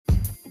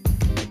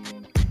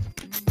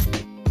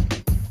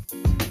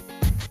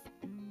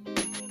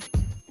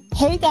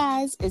Hey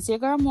guys, it's your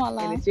girl And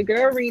Mola. it's your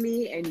girl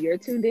Rini, and you're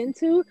tuned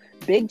into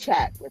Big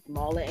Chat with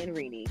Mala and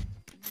Rini.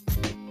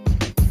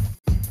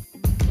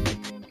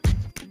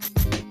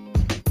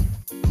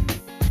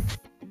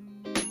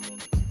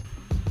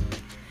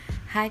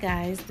 Hi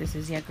guys, this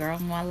is your girl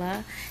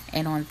Mola,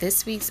 and on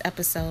this week's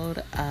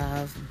episode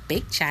of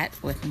Big Chat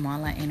with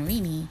Mola and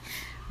Rini,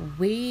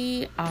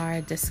 we are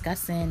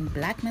discussing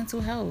Black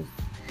mental health.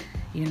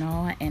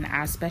 And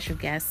our special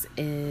guest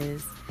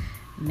is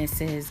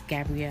Mrs.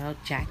 Gabrielle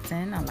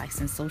Jackson, a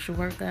licensed social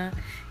worker.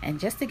 And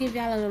just to give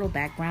y'all a little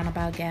background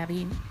about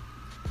Gabby,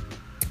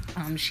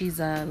 she's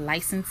a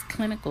licensed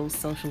clinical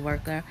social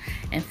worker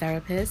and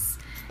therapist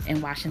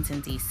in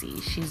Washington,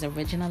 D.C. She's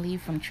originally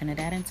from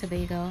Trinidad and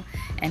Tobago,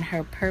 and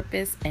her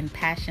purpose and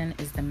passion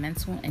is the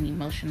mental and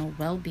emotional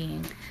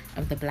well-being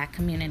of the Black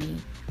community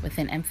with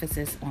an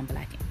emphasis on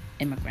Black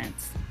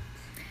immigrants.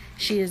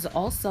 She is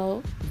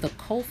also the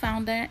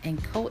co-founder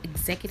and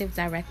co-executive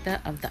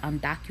director of the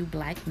Undocu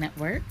Black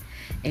Network,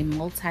 a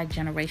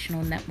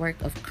multi-generational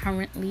network of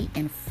currently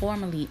and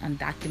formerly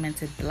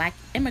undocumented Black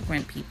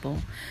immigrant people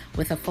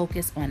with a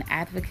focus on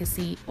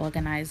advocacy,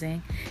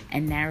 organizing,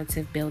 and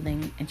narrative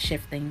building and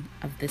shifting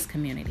of this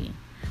community,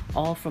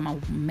 all from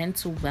a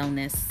mental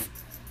wellness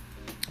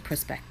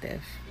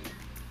perspective.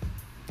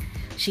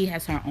 She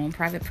has her own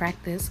private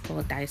practice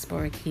called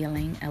Diasporic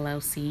Healing,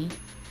 LLC,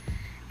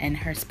 and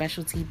her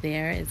specialty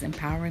there is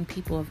empowering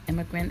people of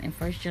immigrant and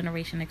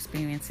first-generation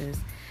experiences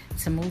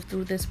to move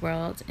through this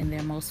world in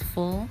their most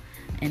full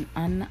and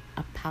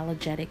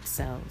unapologetic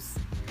selves.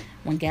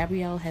 When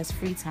Gabrielle has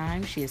free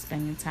time, she is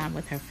spending time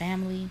with her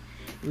family,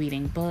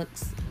 reading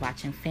books,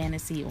 watching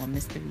fantasy or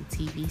mystery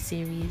TV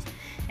series,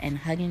 and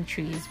hugging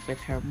trees with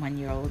her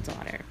 1-year-old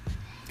daughter.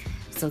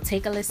 So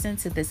take a listen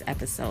to this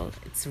episode.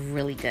 It's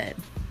really good.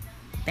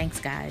 Thanks,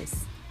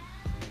 guys.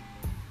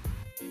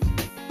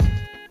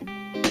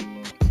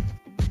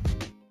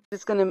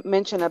 Just going to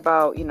mention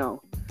about,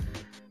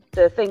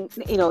 the thing,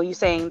 you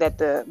saying that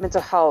the mental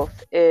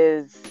health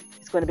is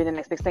going to be the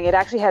next big thing. It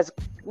actually has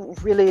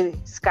really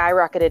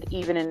skyrocketed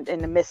even in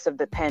the midst of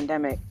the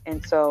pandemic.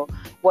 And so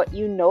what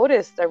you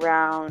noticed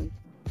around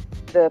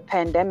the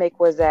pandemic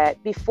was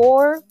that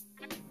before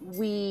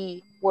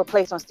we were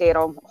placed on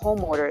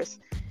stay-at-home orders,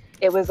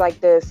 it was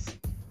like this,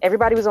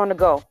 everybody was on the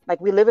go.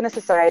 Like, we live in a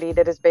society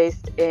that is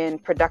based in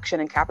production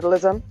and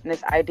capitalism, and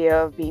this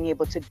idea of being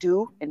able to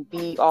do and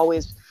be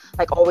always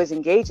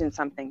engaged in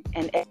something.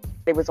 And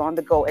it was on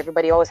the go.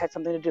 Everybody always had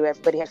something to do.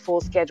 Everybody had full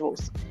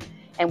schedules.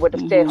 And what the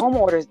stay-at-home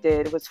orders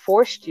did was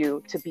forced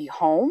you to be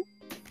home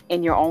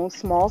in your own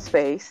small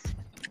space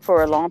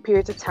for a long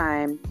period of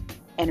time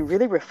and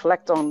really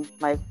reflect on,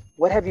 like,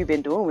 what have you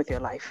been doing with your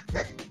life?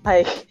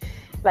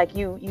 like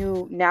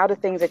you now the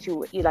things that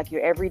you like,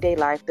 your everyday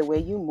life, the way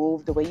you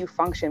move, the way you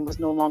function was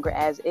no longer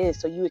as is.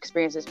 So you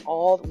experience this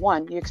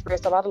you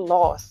experienced a lot of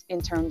loss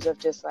in terms of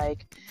just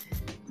like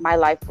my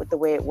life with the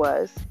way it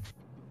was.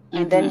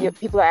 And then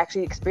people are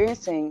actually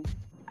experiencing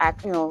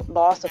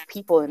loss of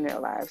people in their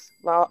lives,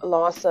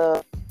 loss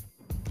of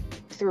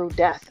through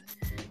death,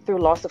 through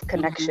loss of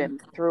connection,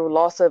 through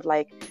loss of,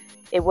 like,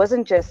 it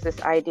wasn't just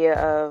this idea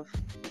of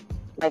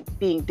like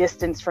being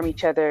distanced from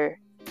each other,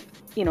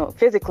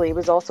 physically. It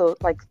was also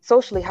like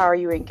socially, how are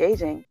you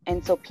engaging?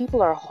 And so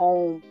people are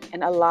home,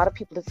 and a lot of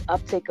people, this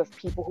uptake of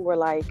people who are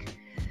like,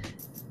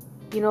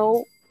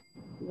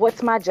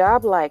 what's my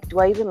job like? Do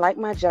I even like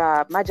my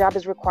job? My job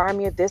is requiring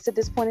me of this at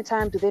this point in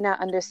time. Do they not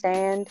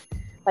understand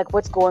like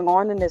what's going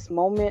on in this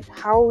moment?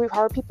 How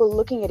are people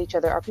looking at each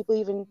other? Are people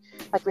even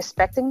like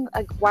respecting?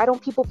 Like, why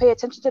don't people pay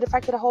attention to the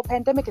fact that the whole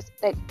pandemic is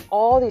like,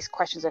 all these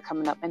questions are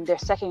coming up, and they're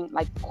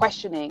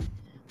questioning,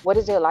 what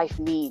does their life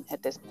mean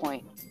at this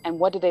point? And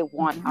what do they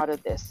want out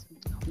of this?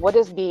 What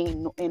does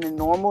being in a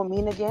normal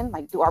mean again?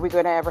 Like, are we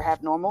going to ever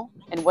have normal?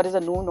 And what is a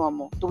new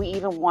normal? Do we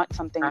even want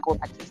something to go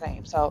back to the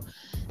same? So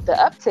the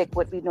uptick,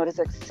 what we noticed,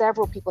 like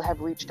several people have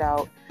reached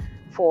out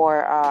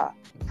for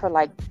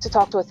like to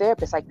talk to a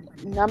therapist. Like,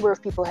 a number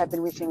of people have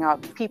been reaching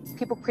out,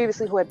 people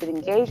previously who had been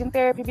engaged in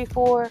therapy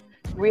before,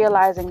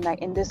 realizing that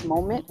in this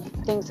moment,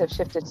 things have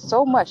shifted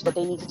so much that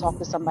they need to talk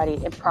to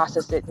somebody and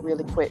process it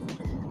really quick.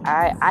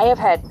 I have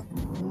had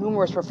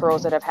numerous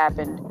referrals that have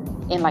happened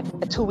in like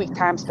a 2-week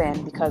time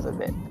span because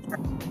of it.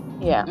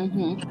 Yeah.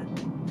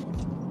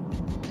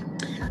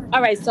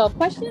 All right. So a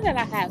question that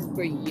I have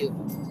for you,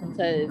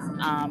 because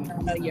I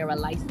know you're a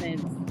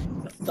licensed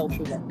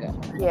social worker,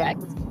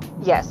 correct?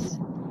 Yes.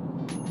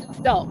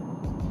 So,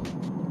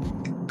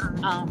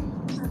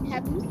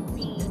 have you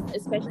seen,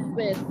 especially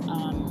with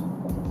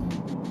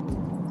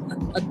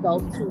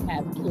adults who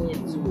have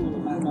kids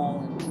who,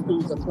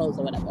 schools are closed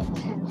or whatever,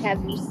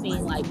 have you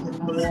seen like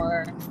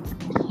more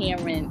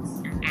parents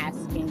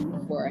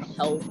asking for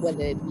help,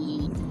 whether it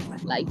be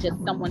like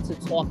just someone to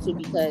talk to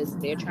because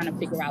they're trying to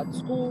figure out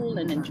school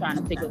and then trying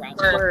to figure out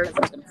work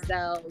for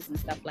themselves and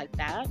stuff like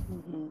that?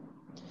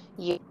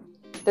 Yeah,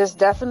 there's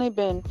definitely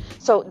been.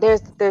 So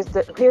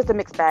here's the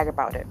mixed bag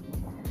about it.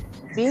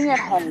 Being at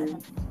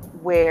home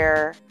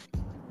where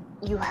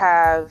you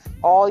have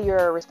all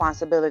your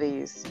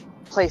responsibilities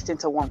placed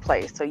into one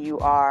place. So you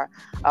are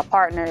a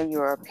partner,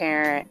 you're a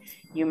parent,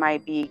 you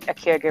might be a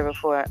caregiver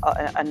for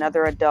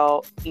another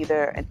adult,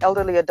 either an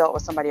elderly adult or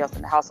somebody else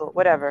in the household,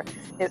 whatever.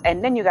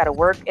 And then you got to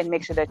work and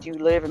make sure that you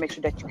live and make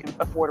sure that you can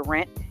afford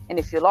rent. And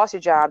if you lost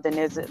your job, then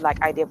there's like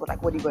idea of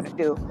like, what are you going to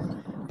do?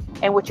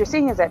 And what you're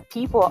seeing is that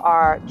people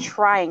are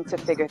trying to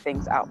figure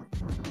things out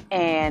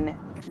and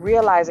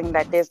realizing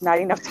that there's not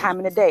enough time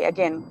in the day.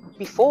 Again,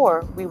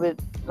 before we were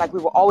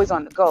always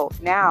on the go.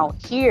 Now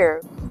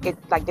here, it's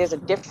like there's a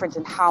difference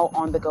in how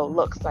on the go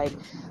looks. Like,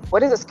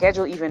 what does a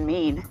schedule even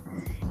mean?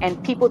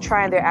 And people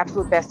trying their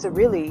absolute best to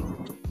really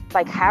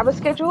like have a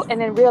schedule,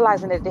 and then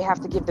realizing that they have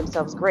to give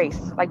themselves grace.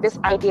 Like this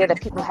idea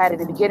that people had in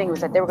the beginning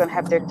was that they were going to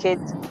have their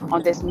kids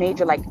on this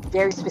major, like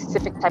very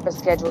specific type of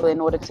schedule in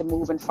order to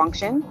move and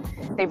function.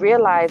 They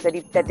realized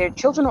that their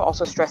children were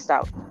also stressed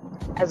out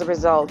as a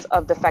result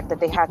of the fact that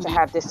they had to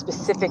have this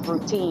specific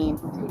routine,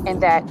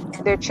 and that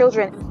their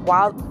children,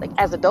 while like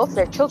as adults,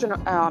 their children,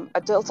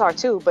 adults are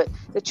too, but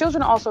the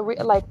children are also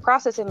like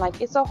processing like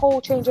it's a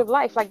whole change of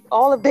life, like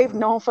all of they've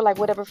known for like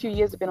whatever few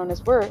years they've been on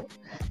this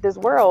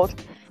world.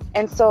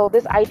 And so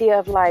this idea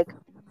of like,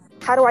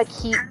 how do I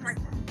keep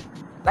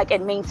like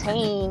and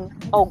maintain,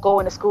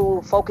 going to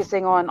school,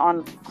 focusing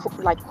on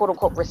like quote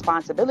unquote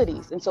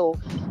responsibilities. And so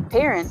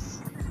parents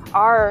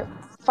are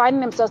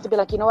finding themselves to be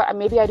like, you know what,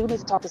 maybe I do need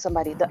to talk to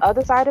somebody. The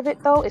other side of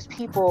it though is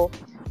people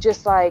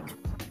just like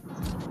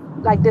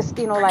this,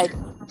 like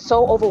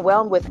so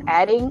overwhelmed with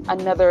adding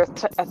another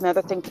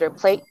thing to their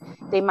plate,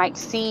 they might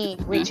see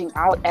reaching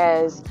out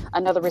as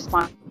another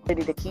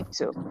responsibility to keep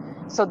to.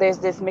 So there's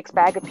this mixed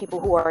bag of people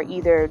who are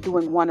either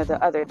doing one or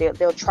the other.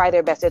 They'll try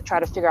their best. They'll try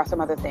to figure out some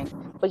other thing.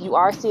 But you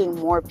are seeing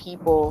more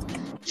people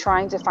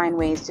trying to find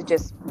ways to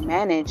just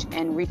manage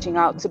and reaching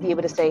out to be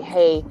able to say,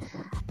 hey,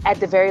 at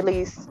the very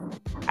least,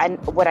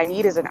 what I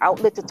need is an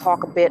outlet to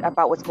talk a bit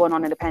about what's going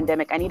on in the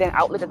pandemic. I need an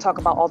outlet to talk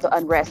about all the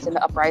unrest and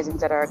the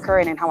uprisings that are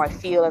occurring and how I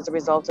feel as a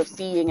result of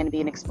seeing and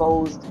being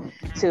exposed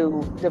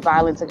to the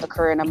violence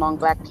occurring among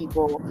Black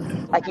people.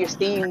 Like you're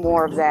seeing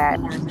more of that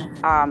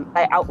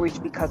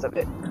outreach because of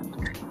it.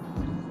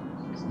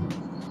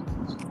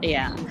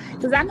 Yeah,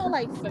 because I know,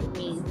 like for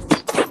me,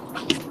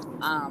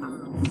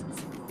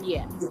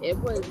 yeah, it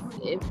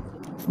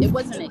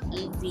wasn't an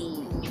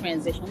easy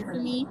transition for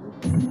me.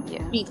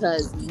 Yeah.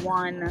 Because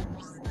one,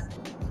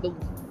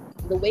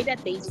 the way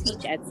that they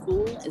teach at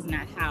school is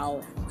not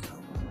how,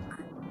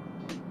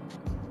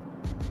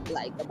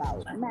 like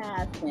about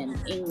math and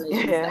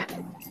English and stuff like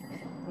that.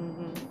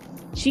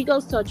 Mm-hmm. She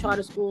goes to a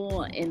charter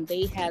school and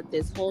they have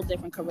this whole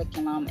different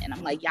curriculum, and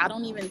I'm like, y'all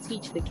don't even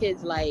teach the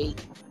kids like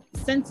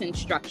sentence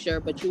structure,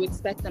 but you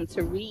expect them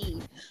to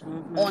read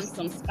on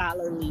some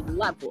scholarly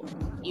level,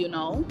 you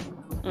know?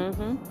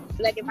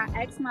 Like if I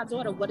asked my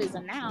daughter what is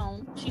a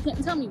noun, she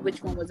couldn't tell me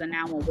which one was a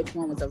noun or which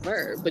one was a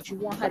verb, but you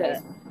want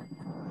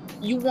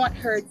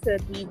her to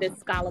be this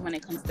scholar when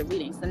it comes to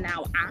reading. So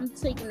now I'm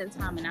taking the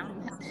time and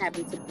I'm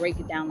having to break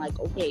it down like,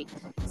 okay,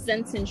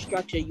 sentence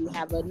structure, you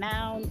have a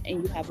noun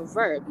and you have a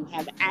verb, you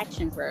have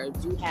action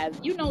verbs, you have,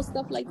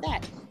 stuff like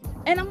that.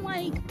 And I'm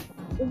like,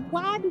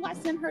 why do I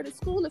send her to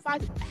school if I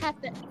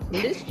have to?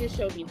 This just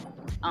showed me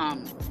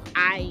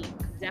I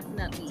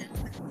definitely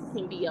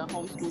can be a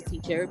homeschool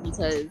teacher,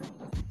 because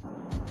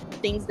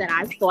things that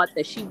I thought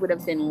that she would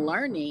have been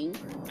learning,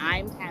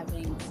 I'm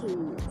having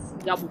to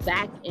double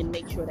back and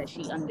make sure that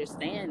she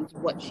understands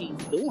what she's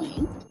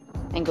doing.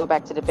 And go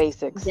back to the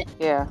basics.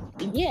 Yeah.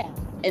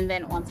 And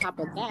then on top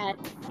of that,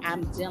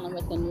 I'm dealing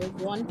with a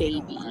newborn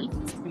baby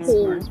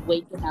who's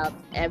waking up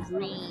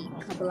every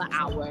couple of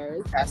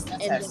hours.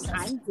 And then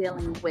I'm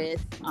dealing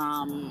with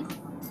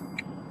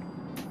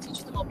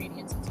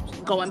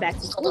going back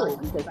to school,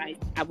 because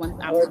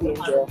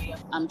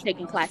I'm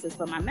taking classes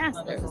for my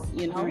master's,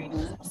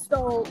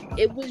 So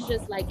it was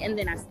just like, and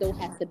then I still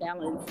have to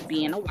balance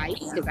being a wife,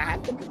 because I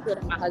have to make sure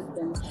that my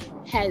husband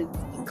has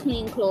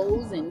clean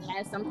clothes and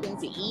has something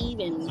to eat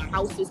and my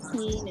house is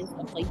clean and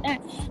stuff like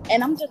that.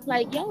 And I'm just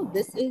like, yo,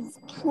 this is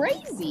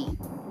crazy.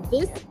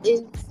 This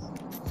is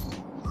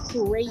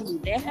crazy.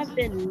 There have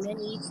been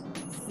many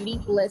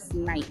sleepless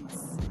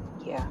nights.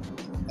 Yeah.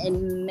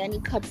 And many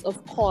cups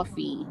of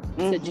coffee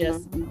to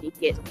just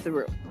make it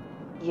through.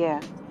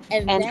 Yeah.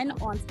 And then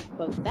on top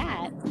of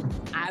that,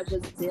 I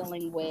was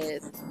dealing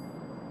with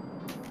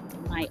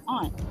my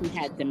aunt who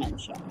had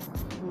dementia.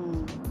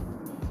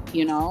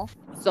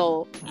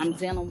 So I'm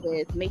dealing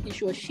with making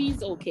sure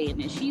she's okay,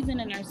 and then she's in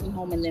a nursing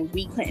home, and then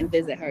we couldn't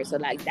visit her. So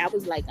like that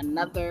was like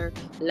another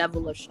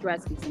level of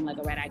stress, because I'm like,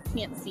 all right, I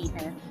can't see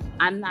her.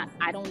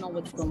 I don't know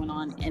what's going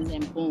on. And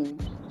then boom,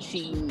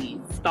 she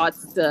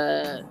starts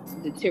to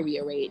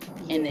deteriorate,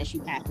 and then she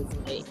passes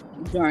away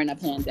during a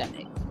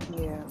pandemic.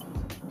 Yeah.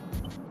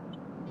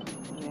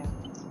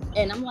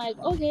 And I'm like,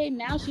 okay,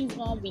 now she's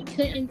gone. We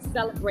couldn't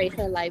celebrate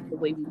her life the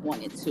way we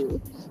wanted to.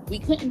 We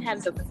couldn't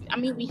have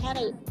we had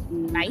a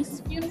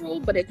nice funeral,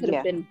 but it could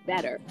have been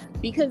better.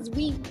 Because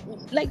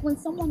when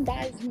someone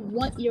dies, you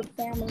want your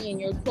family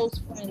and your close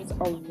friends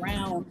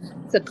around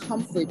to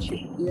comfort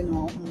you,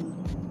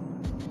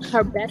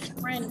 Her best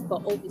friend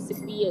for over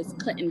 60 years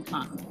couldn't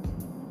come.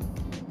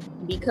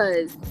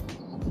 because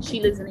she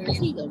lives in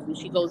Antigua. When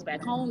she goes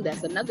back home,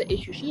 that's another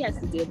issue she has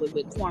to deal with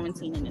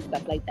quarantining and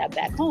stuff like that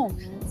back home.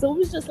 So it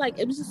was just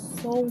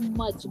so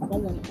much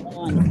going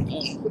on, and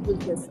it was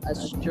just a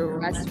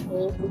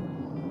stressful.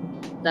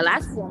 The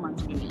last 4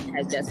 months for me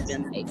has just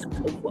been like,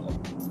 whoa.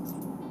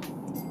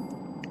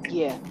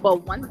 Yeah.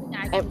 But one thing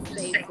I can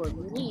say for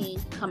me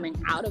coming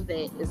out of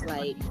it is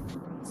like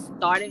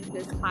starting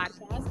this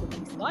podcast.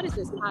 We started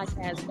this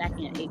podcast back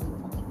in April.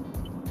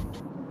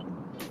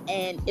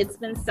 And it's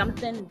been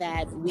something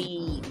that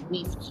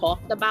we've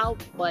talked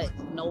about, but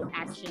no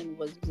action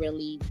was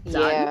really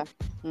done. Yeah.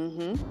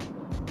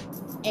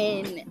 Mm-hmm.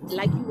 And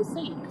like you were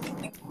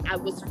saying, I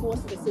was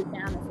forced to sit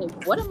down and say,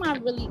 what am I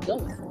really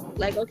doing?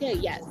 Like, okay,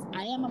 yes,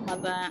 I am a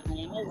mother, I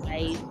am a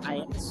wife, I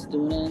am a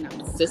student,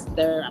 I'm a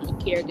sister, I'm a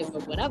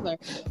caregiver, whatever.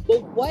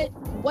 But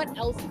what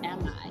else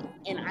am I?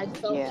 And I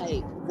felt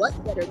like, what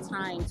better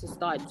time to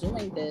start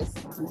doing this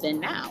than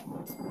now?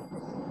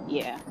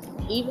 Yeah.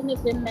 Even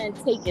if it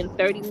meant taking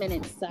 30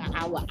 minutes to an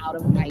hour out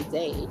of my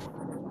day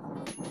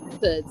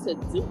to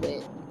do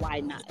it,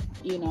 why not?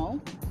 You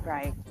know?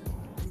 Right.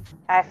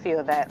 I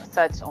feel that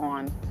such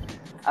on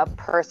a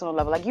personal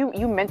level. Like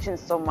you mentioned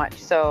so much.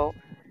 So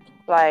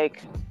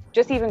like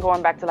just even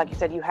going back to, like you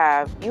said, you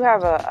have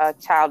a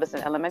child that's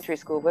in elementary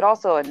school, but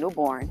also a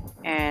newborn.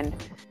 And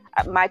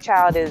my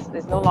child is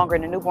no longer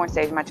in the newborn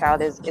stage. My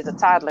child is a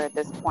toddler at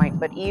this point.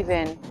 But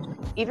even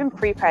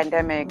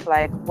pre-pandemic,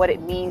 like what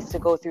it means to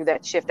go through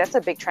that shift, that's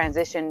a big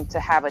transition to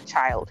have a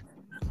child,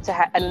 to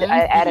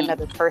add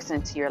another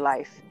person to your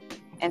life.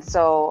 And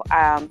so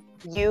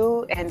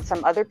you and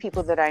some other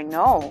people that I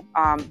know,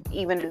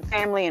 even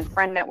family and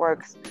friend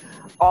networks,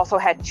 also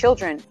had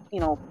children, you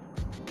know,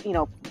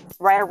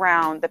 right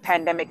around the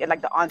pandemic and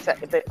like the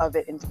onset of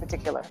it in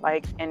particular,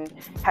 like, and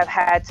have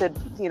had to,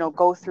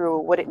 go through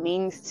what it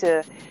means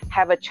to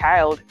have a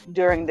child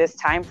during this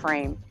time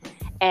frame.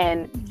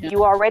 And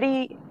you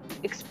already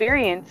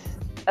experience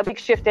a big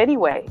shift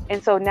anyway.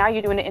 And so now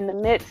you're doing it in the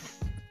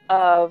midst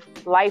of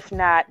life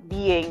not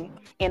being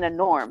in a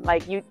norm,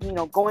 like you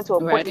going to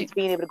appointments,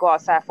 being able to go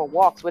outside for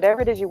walks,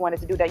 whatever it is you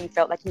wanted to do that you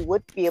felt like you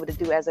would be able to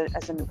do as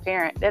a new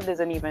parent, that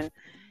doesn't even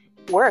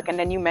work. And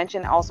then you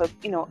mentioned also,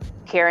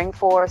 caring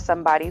for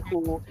somebody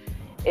who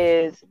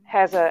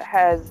has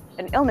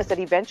an illness that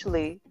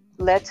eventually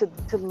led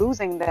to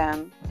losing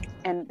them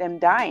and them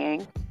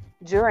dying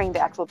during the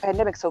actual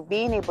pandemic. So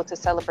being able to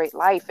celebrate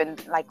life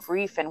and like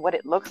grief and what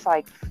it looks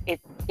like,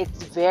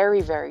 it's very,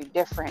 very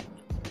different.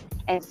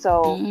 And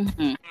so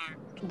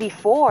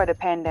before the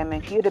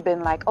pandemic, you'd have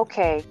been like,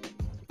 okay,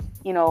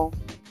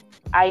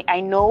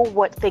 I know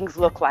what things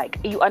look like.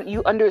 You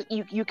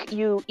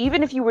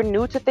even if you were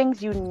new to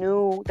things, you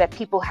knew that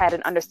people had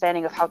an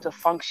understanding of how to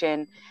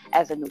function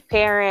as a new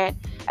parent,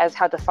 as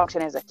how to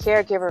function as a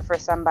caregiver for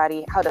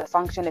somebody, how to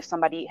function if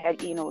somebody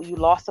had, you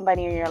lost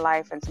somebody in your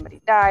life and somebody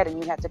died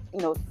and you had to,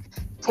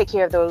 take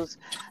care of those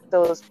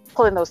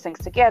pulling those things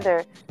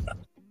together.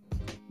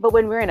 But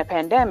when we're in a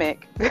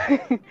pandemic,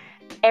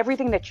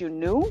 everything that you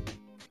knew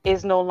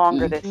is no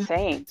longer the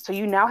same. So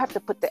you now have to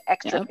put the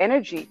extra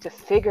energy to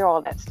figure all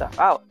that stuff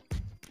out.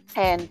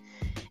 And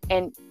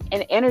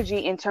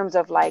energy in terms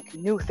of like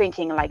new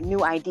thinking, like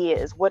new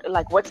ideas,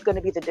 what's going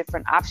to be the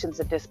different options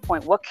at this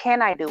point? What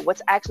can I do?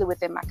 What's actually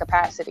within my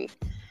capacity?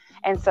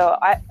 And so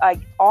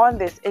I on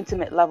this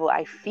intimate level,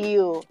 I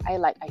feel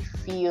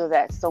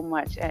that so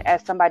much. And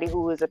as somebody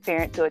who is a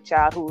parent to a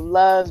child who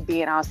loves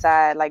being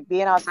outside, like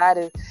being outside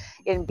is,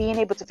 and being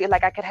able to feel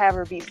like I could have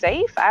her be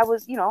safe. I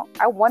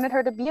wanted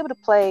her to be able to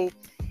play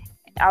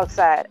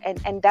outside,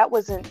 and that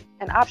wasn't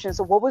an option.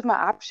 So what was my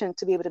option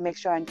to be able to make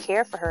sure and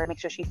care for her and make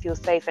sure she feels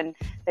safe and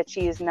that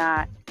she is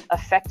not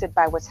affected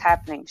by what's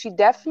happening? She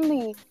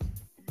definitely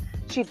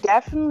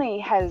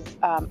has,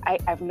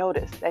 I've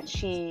noticed that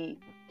she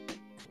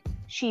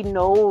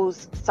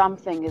knows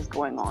something is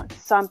going on.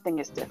 Something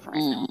is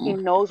different. She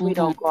knows we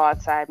don't go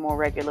outside more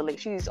regularly.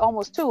 She's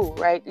almost 2,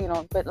 right?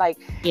 But like,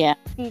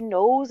 she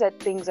knows that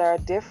things are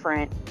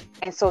different.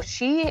 And so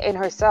she in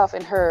herself,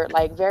 in her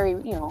like very,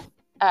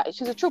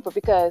 she's a trooper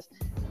because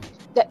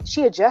that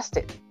she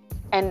adjusted.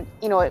 And,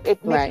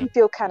 it makes me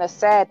feel kind of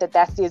sad that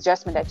that's the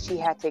adjustment that she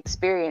had to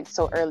experience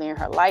so early in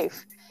her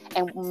life.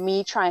 And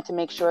me trying to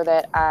make sure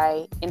that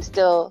I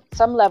instill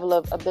some level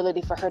of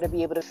ability for her to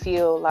be able to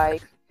feel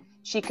like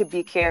she could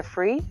be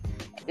carefree,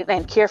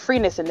 and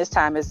carefreeness in this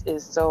time is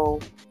so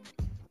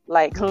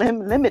like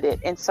limited.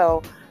 And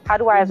so how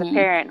do I, as a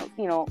parent,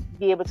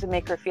 be able to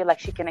make her feel like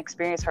she can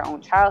experience her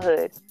own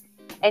childhood?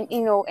 And,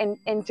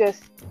 and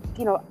just,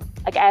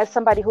 like as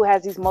somebody who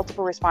has these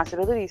multiple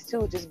responsibilities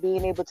too, just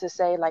being able to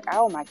say like,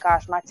 oh my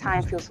gosh, my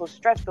time feels so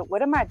stretched, but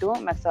what am I doing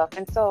with myself?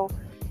 And so,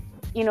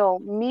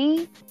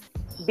 me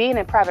being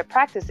in private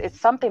practice, it's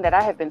something that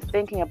I have been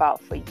thinking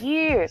about for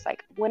years.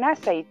 Like when I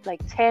say like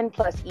 10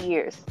 plus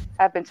years,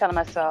 I've been telling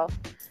myself,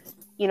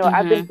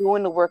 I've been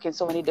doing the work in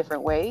so many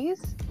different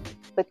ways,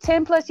 but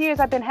 10 plus years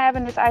I've been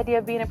having this idea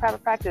of being in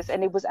private practice.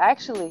 And it was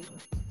actually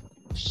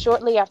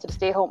shortly after the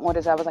stay-at-home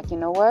orders, I was like, you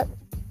know what?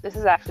 This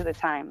is actually the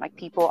time. Like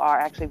people are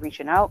actually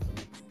reaching out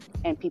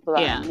and people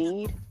are in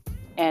need.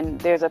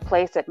 And there's a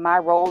place that my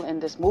role in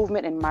this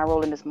movement and my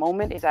role in this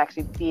moment is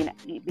actually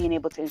being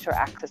able to ensure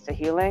access to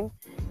healing.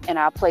 And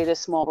I'll play this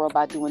small role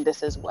by doing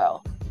this as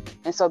well.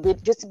 And so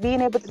just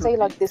being able to say,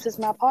 like, this is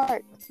my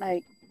part.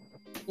 Like,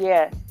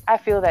 yeah, I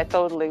feel that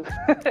totally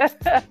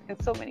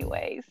in so many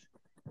ways.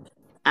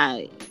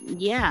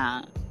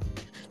 Yeah.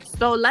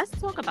 So let's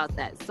talk about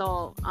that.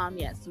 So,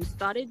 yes, you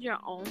started your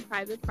own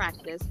private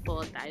practice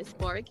for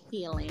Diasporic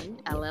Healing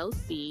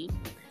LLC.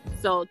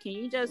 So, can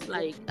you just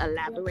like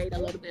elaborate a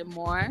little bit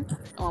more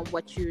on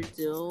what you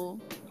do?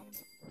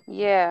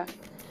 Yeah.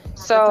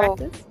 So,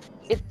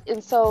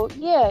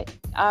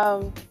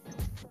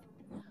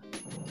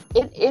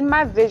 in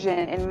my vision,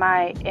 in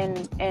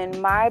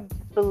my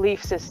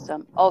belief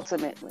system,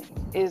 ultimately,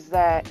 is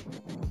that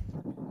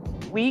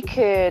we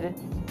could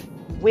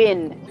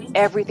win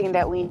everything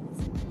that we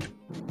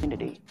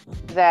need,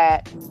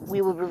 that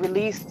we will be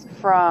released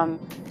from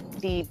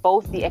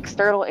both the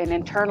external and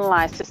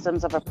internalized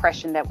systems of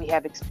oppression that we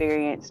have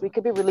experienced. We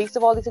could be released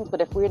of all these things,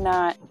 but if we're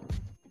not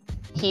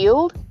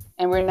healed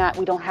and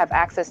we don't have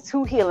access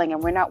to healing,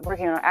 and we're not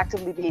working on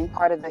actively being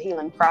part of the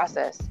healing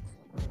process,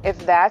 if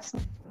that's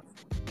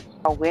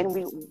a win,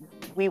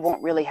 we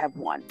won't really have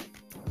won.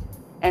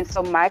 And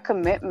so my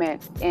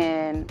commitment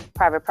in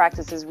private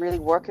practice is really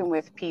working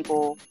with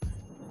people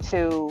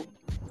to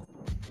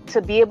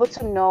be able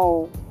to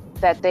know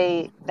that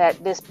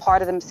this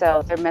part of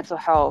themselves, their mental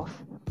health,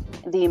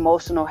 the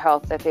emotional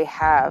health that they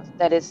have,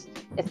 that it's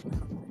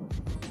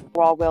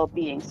overall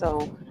well-being.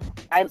 So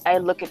I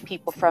look at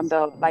people from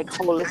the like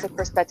holistic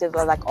perspective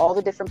of like all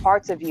the different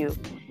parts of you,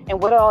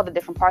 and what are all the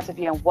different parts of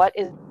you, and what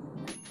is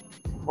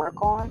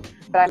work on.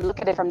 But I look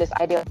at it from this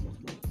idea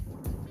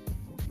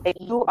that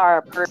you are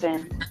a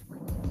person,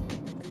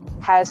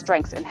 has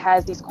strengths and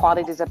has these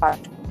qualities about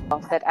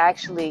yourself that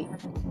actually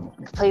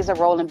plays a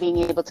role in being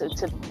able to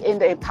in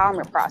the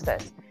empowerment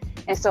process.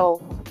 And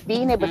so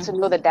being able to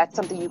know that that's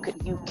something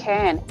you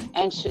can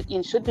and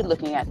should be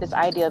looking at, this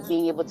idea of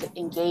being able to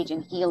engage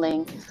in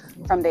healing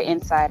from the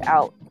inside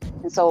out.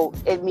 And so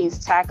it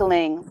means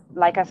tackling,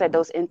 like I said,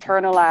 those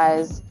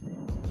internalized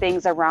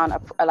things around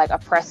like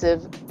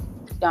oppressive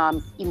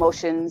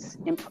emotions,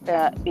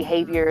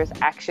 behaviors,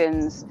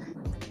 actions,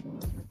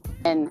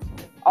 and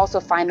also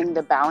finding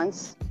the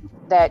balance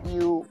that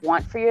you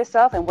want for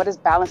yourself. And what does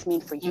balance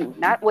mean for you?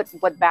 Not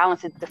what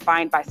balance is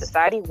defined by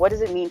society. What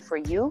does it mean for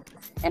you?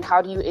 And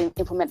how do you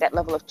implement that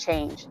level of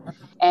change?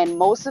 And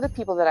most of the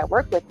people that I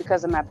work with,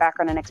 because of my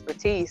background and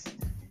expertise,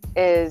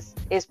 is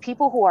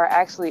people who are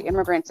actually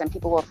immigrants and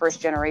people who are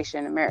first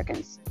generation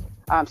Americans.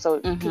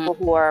 People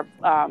who are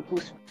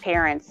whose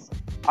parents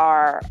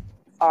are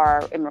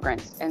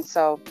immigrants. And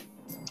so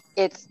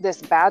it's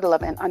this battle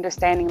of an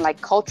understanding,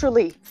 like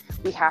culturally,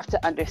 we have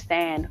to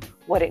understand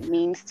what it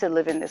means to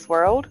live in this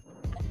world,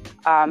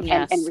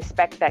 and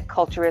respect that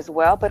culture as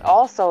well. But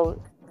also,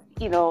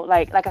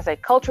 like I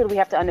said, culturally, we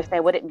have to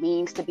understand what it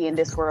means to be in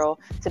this world,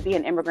 to be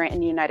an immigrant in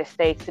the United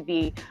States, to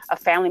be a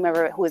family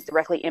member who is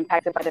directly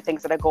impacted by the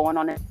things that are going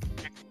on in the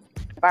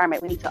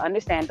environment. We need to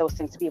understand those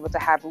things to be able to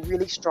have a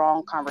really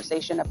strong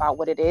conversation about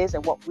what it is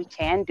and what we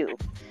can do.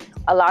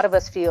 A lot of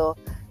us feel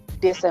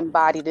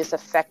disembodied,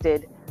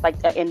 disaffected,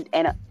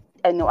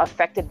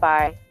 affected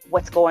by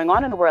what's going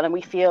on in the world, and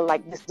we feel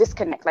like this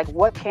disconnect, like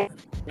what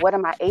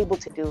am I able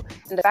to do?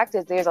 And the fact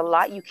is, there's a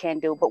lot you can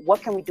do, but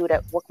what can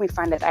we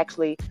find that's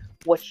actually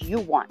what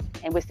you want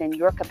and within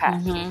your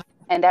capacity?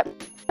 And that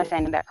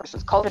understanding that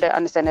person's culture, to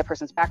understand that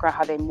person's background,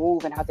 how they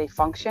move and how they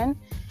function,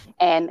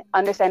 and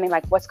understanding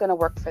like what's going to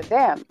work for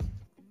them,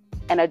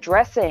 and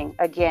addressing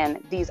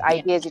again these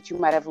ideas that you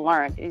might have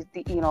learned, is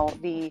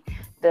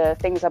the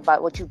things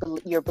about what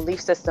your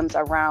belief systems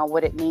around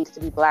what it means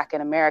to be Black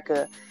in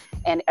America,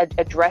 and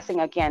addressing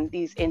again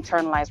these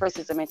internalized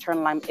racism,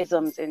 internalized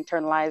isms,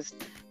 internalized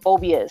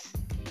phobias,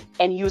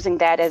 and using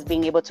that as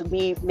being able to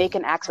make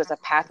an access, a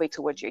pathway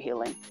towards your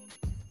healing.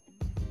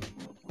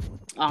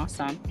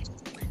 Awesome.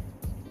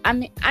 I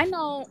mean, I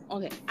know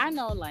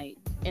like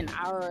in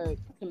our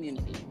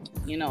community,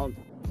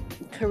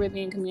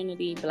 Caribbean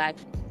community, Black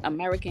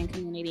American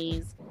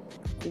communities,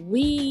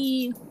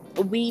 we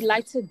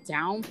like to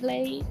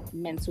downplay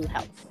mental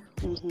health.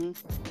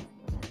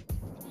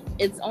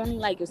 It's only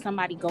like if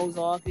somebody goes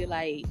off, you're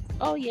like,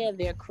 oh yeah,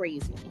 they're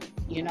crazy.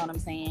 You know what I'm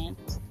saying?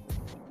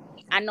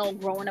 I know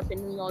growing up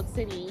in New York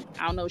City,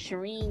 I don't know,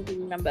 Shireen, do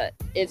you remember,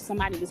 if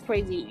somebody was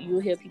crazy,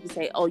 you'll hear people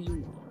say, oh,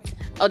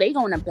 they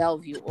going to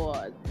Bellevue,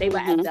 or they were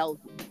at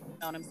Bellevue. You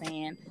know what I'm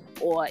saying?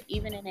 Or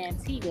even in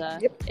Antigua,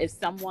 if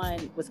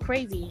someone was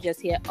crazy, you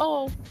just hear,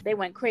 oh, they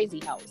went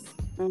crazy house.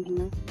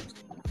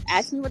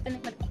 Ask me what the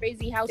name of the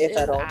crazy house is.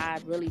 I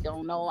really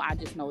don't know. I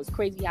just know it's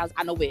crazy house.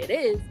 I know where it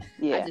is.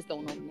 I just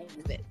don't know the name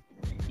of it.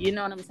 You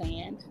know what I'm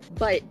saying?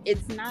 But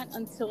it's not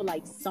until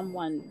like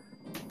someone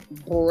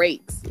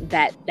breaks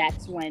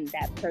that's when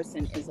that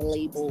person is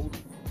labeled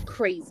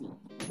crazy.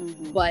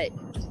 But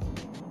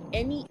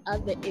any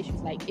other issues,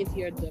 like if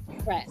you're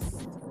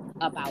depressed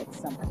about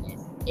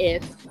something,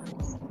 if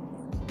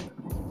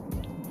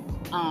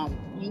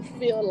you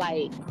feel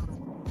like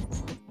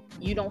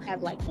you don't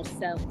have like no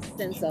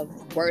sense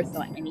of worth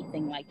or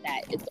anything like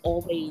that. It's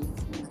always,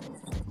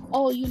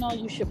 oh,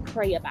 you should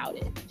pray about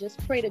it.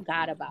 Just pray to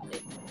God about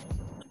it.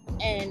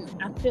 And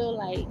I feel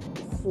like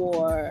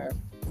for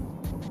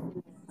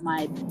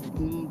my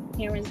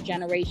parents'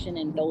 generation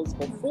and those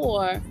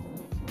before,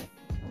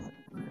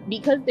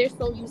 because they're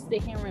so used to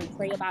hearing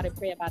pray about it,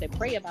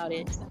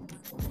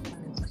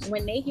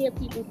 when they hear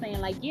people saying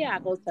like, yeah, I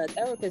go to a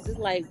therapist, it's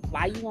like,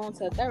 why you going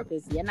to a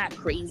therapist? You're not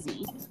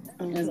crazy.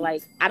 And it's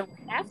like, I don't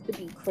have to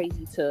be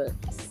crazy to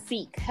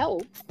seek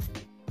help.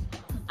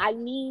 I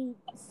need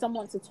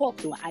someone to talk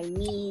to. I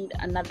need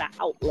another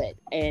outlet.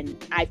 And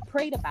I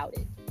prayed about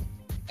it.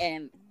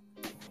 And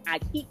I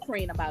keep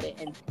praying about it.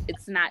 And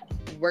it's not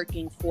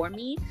working for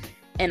me.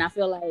 And I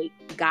feel like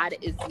God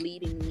is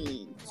leading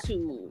me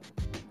to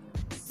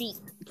seek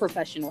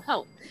professional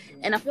help.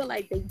 And I feel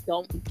like they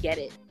don't get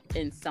it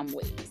in some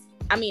ways.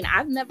 I mean,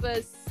 I've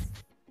never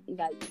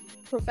like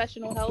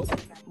professional help,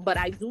 but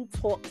I do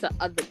talk to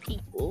other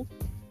people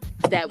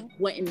that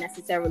wouldn't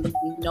necessarily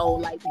know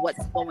like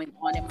what's going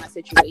on in my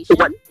situation,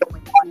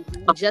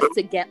 just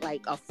to get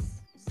like a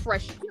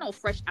fresh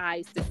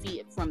eyes to see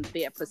it from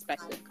their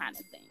perspective, kind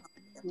of thing.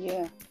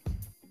 Yeah.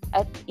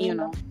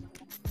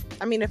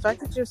 I mean, if I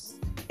could just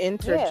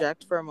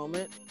interject for a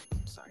moment.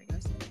 Sorry,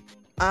 guys.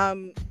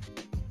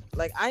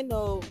 Like, I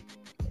know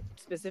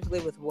specifically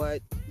with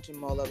what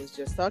Jamola was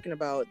just talking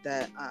about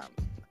that,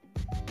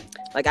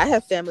 like, I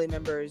have family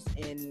members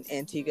in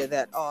Antigua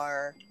that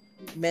are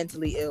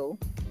mentally ill,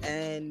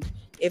 and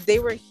if they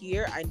were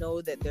here, I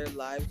know that their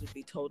lives would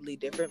be totally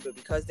different, but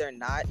because they're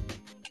not,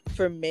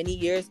 for many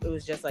years, it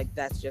was just like,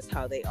 that's just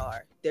how they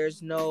are.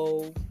 There's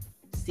no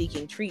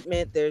seeking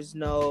treatment. There's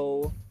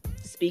no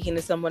speaking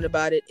to someone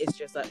about it. It's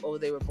just like, oh,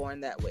 they were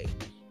born that way.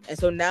 And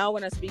so now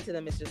when I speak to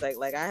them, it's just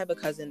like I have a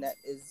cousin that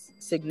is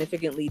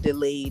significantly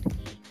delayed.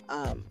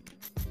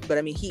 But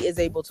I mean, he is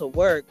able to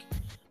work.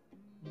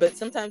 But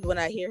sometimes when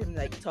I hear him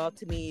like talk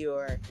to me,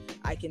 or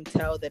I can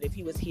tell that if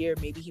he was here,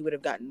 maybe he would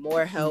have gotten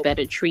more help,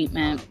 better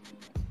treatment.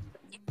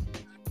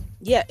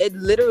 Yeah, it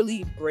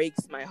literally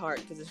breaks my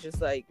heart, because it's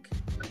just like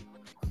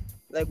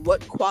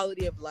what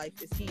quality of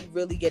life is he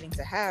really getting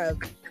to have,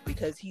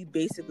 because he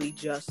basically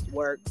just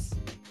works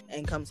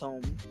and comes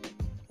home.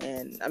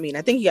 And I mean,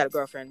 I think he got a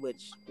girlfriend,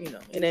 which,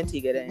 in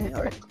Antigua that ain't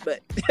hard. But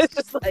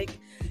it's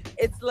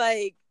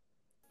like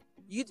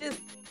you just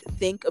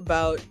think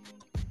about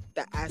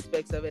the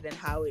aspects of it and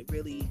how it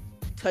really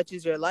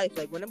touches your life.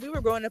 Like, when we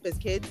were growing up as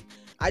kids,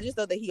 I just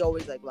thought that he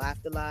always like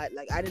laughed a lot.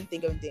 Like, I didn't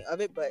think anything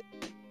of it, but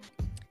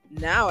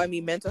now, I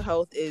mean, mental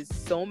health is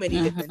so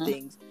many different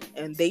things,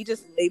 and they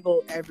just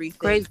label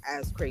everything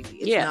as crazy.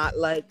 It's not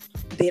like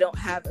they don't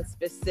have a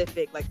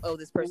specific, like, oh,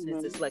 this person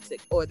is dyslexic,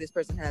 or this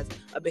person has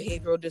a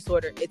behavioral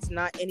disorder. It's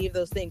not any of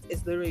those things.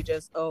 It's literally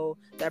just, oh,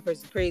 that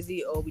person's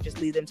crazy, or we just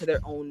lead them to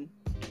their own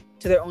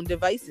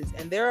devices.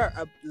 And there are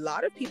a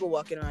lot of people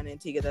walking around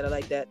Antigua that are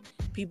like that.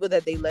 People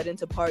that they let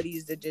into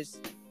parties that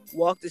just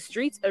walk the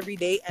streets every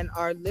day and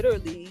are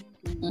literally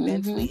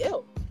mentally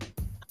ill.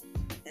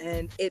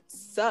 And it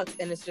sucks.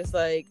 And it's just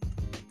like,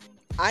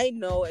 I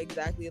know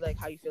exactly like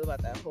how you feel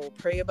about that whole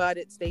pray about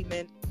it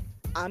statement.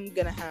 I'm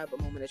gonna have a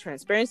moment of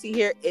transparency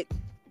here.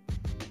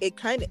 It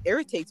kind of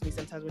irritates me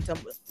sometimes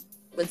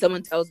when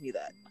someone tells me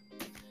that,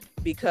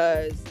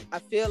 because I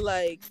feel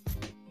like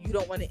you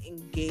don't want to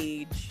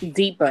engage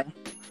deeper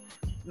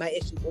my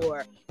issue,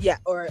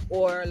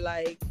 or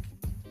like,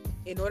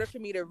 in order for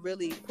me to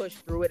really push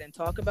through it and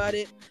talk about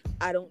it,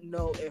 I don't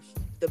know if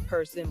the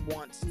person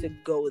wants to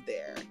go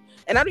there.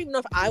 And I don't even know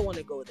if I want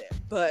to go there.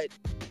 But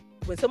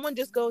when someone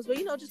just goes,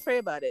 well, just pray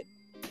about it,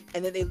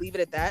 and then they leave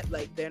it at that,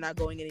 like they're not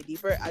going any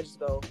deeper, I just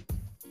go,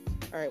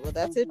 all right, well,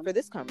 that's it for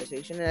this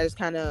conversation. And I just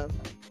kind of,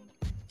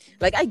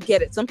 like, I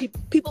get it. Some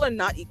people are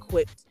not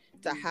equipped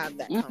to have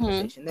that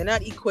conversation. They're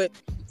not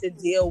equipped to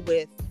deal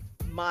with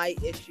my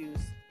issues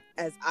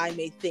as I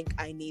may think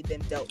I need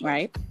them dealt with.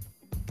 Right.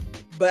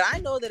 But I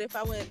know that if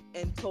I went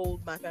and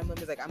told my family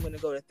members, like, I'm going to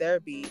go to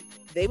therapy,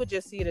 they would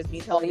just see it as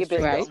me telling your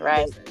business,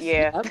 right?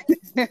 Yeah.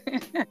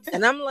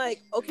 And I'm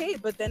like, okay,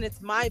 but then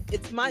it's my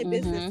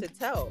business to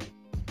tell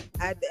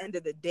at the end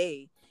of the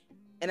day.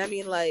 And I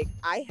mean, like,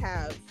 I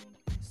have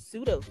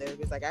pseudo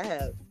therapists, like I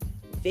have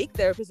fake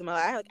therapists in my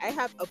life. I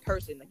have a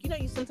person, like,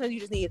 you sometimes you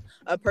just need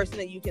a person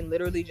that you can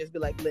literally just be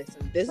like,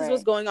 listen, this is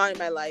what's going on in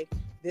my life.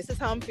 This is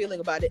how I'm feeling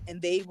about it.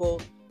 And they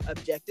will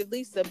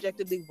objectively,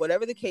 subjectively,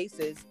 whatever the case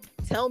is,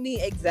 tell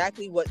me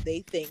exactly what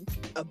they think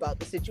about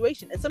the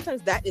situation. And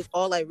sometimes that is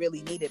all I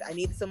really needed. I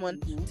needed someone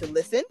to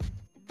listen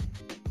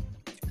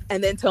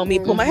and then tell me,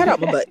 pull my head out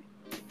my butt.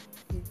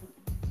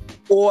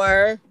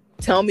 Or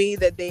tell me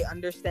that they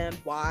understand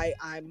why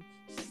I'm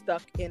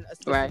stuck in a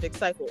specific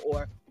cycle,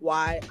 or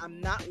why I'm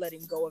not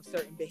letting go of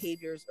certain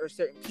behaviors or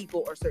certain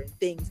people or certain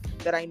things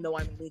that I know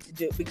I need to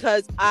do,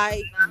 because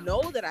I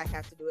know that I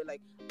have to do it.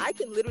 Like, I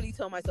can literally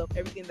tell myself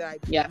everything that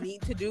I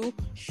need to do,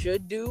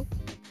 should do.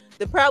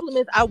 The problem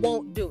is I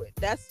won't do it.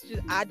 That's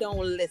just, I don't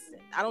listen.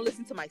 I don't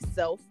listen to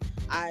myself.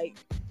 I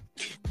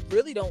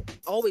really don't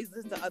always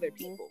listen to other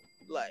people.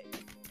 Like,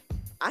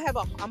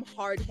 I'm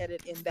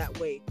hard-headed in that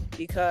way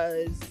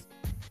because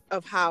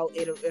of how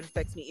it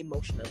affects me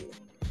emotionally.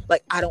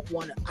 Like I don't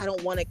want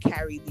to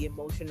carry the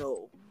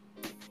emotional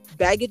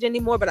baggage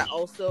anymore, but I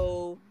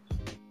also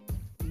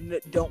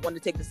don't want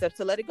to take the steps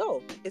to let it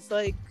go. It's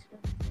like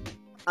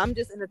I'm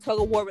just in a tug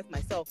of war with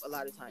myself a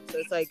lot of times. So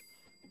it's like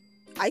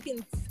I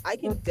can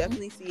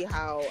definitely see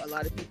how a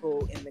lot of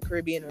people in the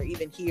Caribbean or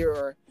even here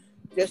are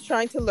just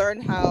trying to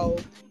learn how,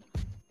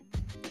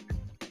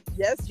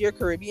 yes, you're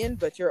Caribbean,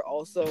 but you're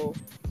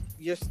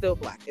still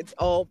Black. It's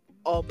all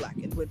Black.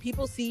 And when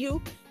people see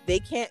you, they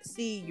can't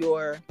see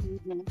your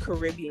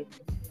Caribbean.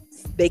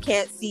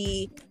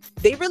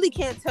 They really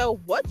can't tell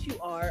what you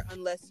are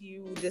unless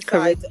you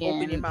decide to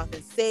open your mouth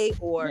and say,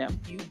 or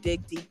you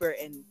dig deeper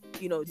and,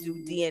 do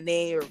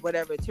DNA or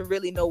whatever to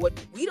really know what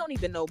we don't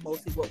even know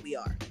mostly what we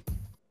are.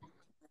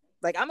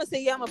 Like I'm gonna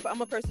say, yeah, I'm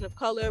a person of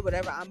color,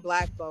 whatever. I'm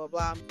Black, blah blah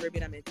blah. I'm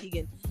Caribbean. I'm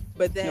Antiguan.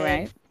 But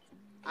then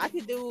I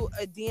could do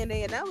a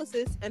DNA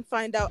analysis and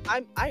find out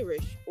I'm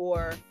Irish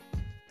or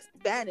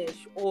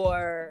Spanish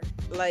or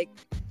like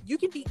you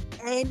can be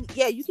a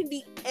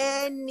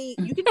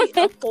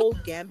whole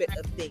gambit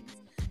of things.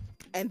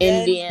 And then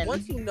Indian.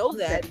 Once you know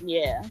that,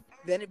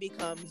 then it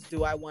becomes,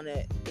 do I want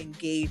to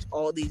engage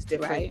all these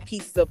different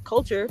pieces of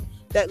culture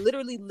that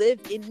literally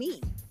live in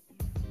me?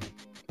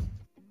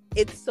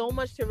 It's so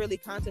much to really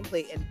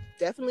contemplate, and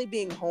definitely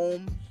being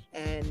home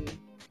and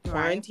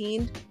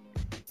quarantined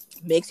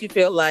makes you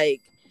feel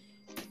like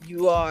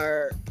you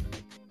are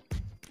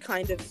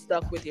kind of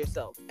stuck with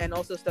yourself and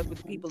also stuck with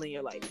the people in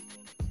your life.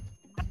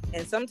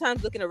 And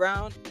sometimes looking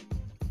around,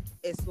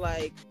 it's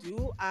like,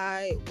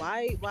 why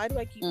do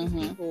I keep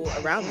these people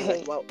around me?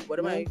 Like, well, what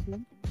am I?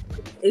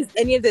 Is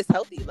any of this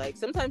healthy? Like,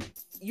 sometimes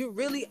you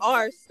really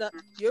are stuck.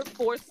 You're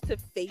forced to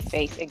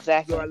face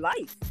exactly your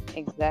life.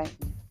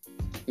 Exactly.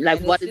 Like,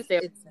 and what is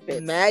there?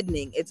 It's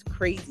maddening. It's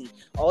crazy.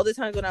 All the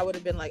times when I would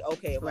have been like,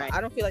 okay, well,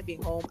 I don't feel like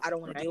being home. I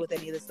don't want to deal with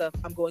any of this stuff.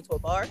 I'm going to a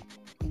bar.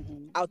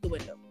 Out the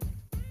window.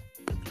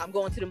 I'm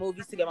going to the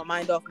movies to get my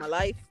mind off my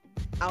life.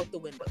 Out the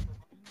window.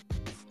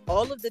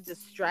 All of the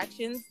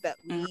distractions that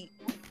we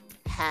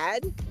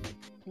had,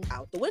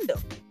 out the window.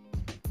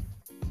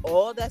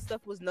 All that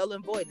stuff was null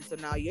and void. And so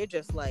now you're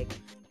just like,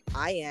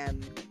 I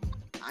am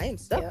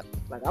stuck. Yep.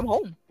 Like, I'm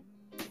home.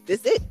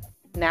 This it.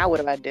 Now what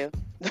do I do?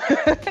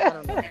 I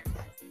don't know.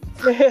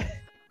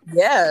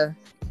 Yeah.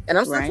 And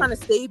I'm still trying to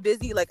stay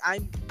busy. Like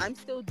I'm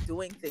still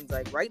doing things.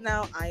 Like right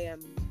now I am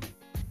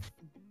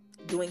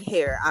doing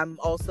hair. I'm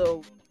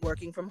also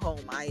working from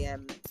home. I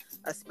am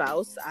a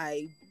spouse.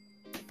 I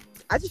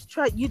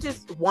you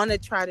just want to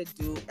try to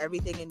do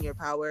everything in your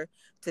power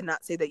to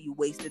not say that you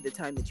wasted the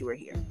time that you were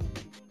here.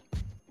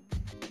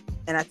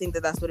 And I think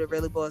that that's what it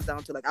really boils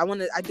down to. Like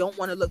I don't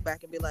want to look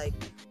back and be like,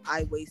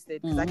 I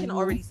wasted, because I can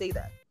already say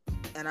that.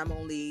 And I'm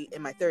only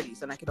in my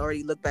 30s, and I can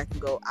already look back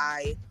and go,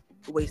 I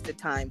wasted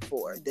time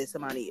for this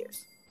amount of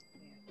years.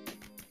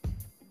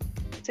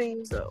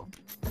 So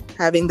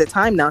having the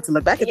time now to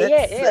look back at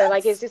that.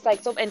 Like it's just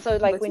like so. And so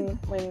like when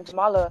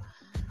Jamala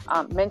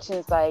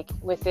mentions like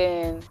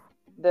within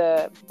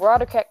the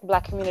broader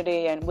Black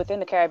community and within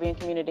the Caribbean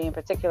community in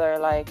particular,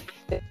 like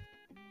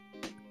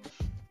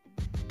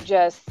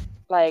just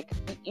like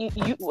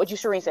you what you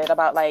Shireen said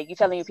about like you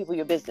telling your people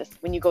your business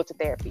when you go to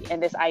therapy,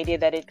 and this idea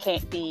that it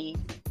can't be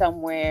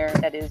somewhere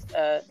that is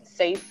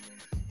safe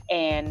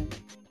and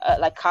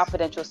like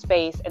confidential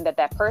space, and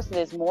that person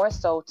is more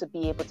so to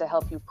be able to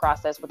help you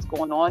process what's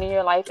going on in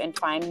your life and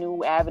find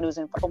new avenues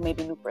and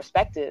maybe new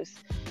perspectives.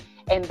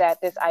 And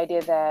that this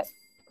idea that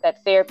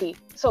therapy,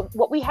 so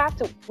what we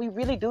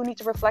really do need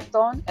to reflect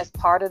on as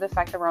part of the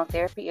fact around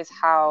therapy is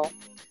how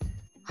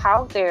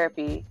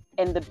therapy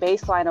and the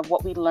baseline of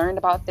what we learned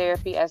about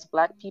therapy as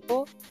Black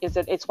people is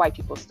that it's white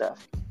people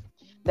stuff,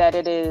 that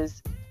it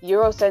is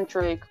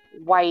Eurocentric,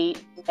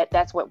 white,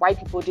 that's what white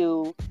people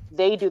do.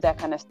 They do that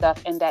kind of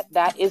stuff, and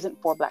that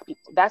isn't for Black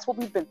people. That's what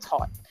we've been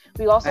taught.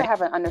 We also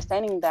have an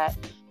understanding that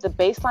the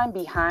baseline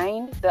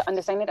behind the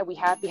understanding that we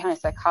have behind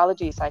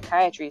psychology,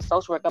 psychiatry,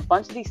 social work, a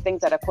bunch of these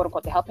things that are quote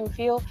unquote the helping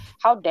field,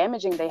 how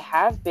damaging they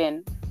have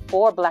been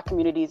for Black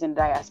communities in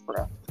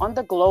diaspora on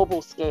the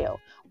global scale.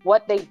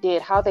 What they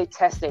did, how they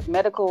tested,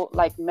 medical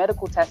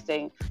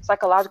testing,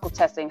 psychological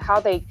testing,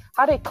 how they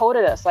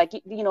coded us. Like,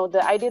 you know,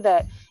 the idea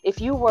that if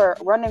you were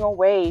running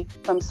away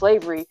from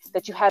slavery,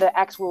 that you had an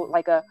actual,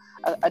 like a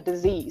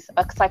disease,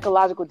 a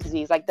psychological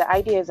disease. Like the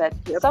idea is that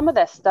some of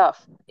that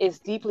stuff is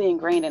deeply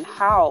ingrained in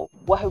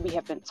what we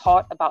have been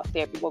taught about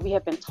therapy, what we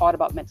have been taught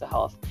about mental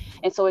health.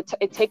 And so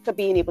it takes to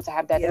being able to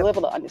have that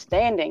level of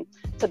understanding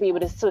to be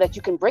able to, so that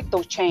you can break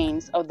those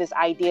chains of this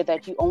idea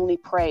that you only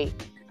pray.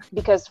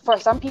 Because for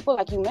some people,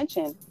 like you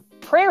mentioned,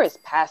 prayer is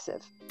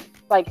passive.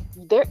 Like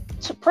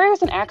prayer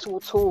is an actual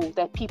tool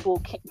that people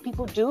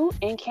do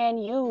and can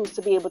use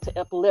to be able to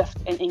uplift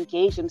and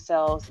engage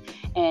themselves,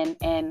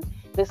 and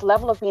this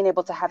level of being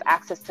able to have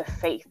access to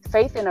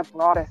faith in a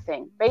broader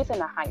thing, faith in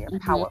a higher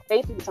power,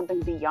 faith in something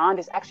beyond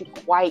is actually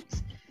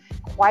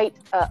quite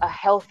a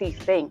healthy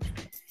thing.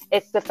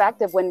 It's the fact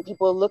that when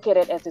people look at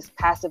it as this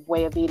passive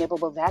way of being able,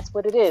 well, that's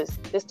what it is.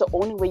 This is the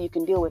only way you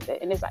can deal with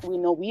it. And it's like,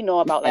 we know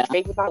about like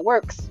faith without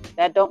works.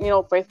 That don't,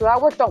 faith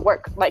without works don't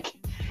work. Like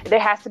there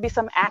has to be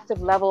some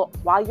active level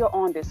while you're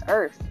on this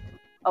earth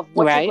of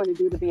what you're going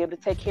to do to be able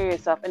to take care of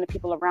yourself and the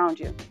people around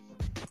you.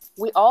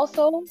 We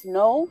also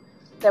know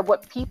that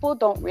what people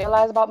don't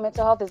realize about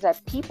mental health is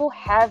that people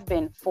have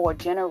been for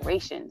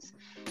generations,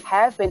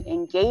 have been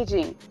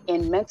engaging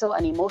in mental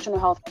and emotional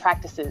health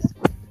practices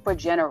for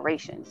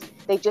generations.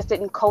 They just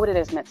didn't code it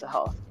as mental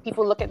health.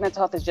 People look at mental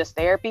health as just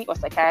therapy or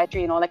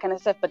psychiatry and all that kind of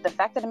stuff. But the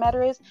fact of the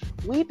matter is,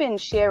 we've been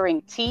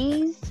sharing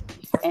teas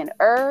and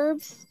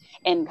herbs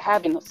and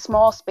having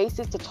small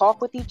spaces to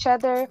talk with each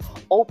other,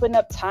 open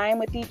up time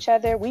with each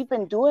other. We've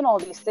been doing all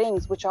these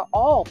things, which are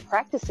all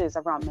practices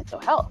around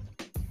mental health.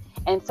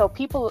 And so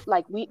people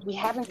like we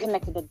haven't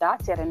connected the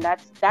dots yet. And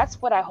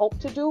that's what I hope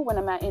to do when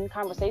I'm in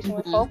conversation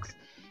with folks.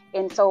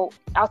 And so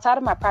outside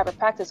of my private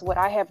practice, what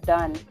I have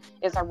done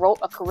is I wrote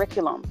a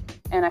curriculum,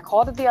 and I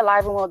called it the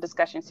Alive and Well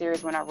discussion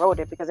series when I wrote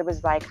it, because it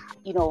was like,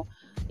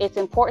 it's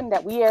important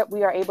that we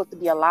are able to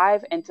be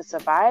alive and to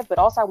survive, but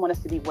also I want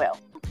us to be well.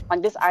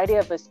 Like this idea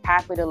of this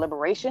pathway to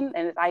liberation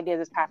and this idea of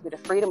this pathway to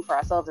freedom for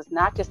ourselves is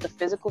not just the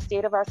physical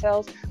state of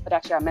ourselves, but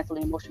actually our mental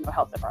and emotional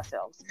health of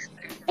ourselves.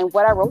 And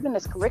what I wrote in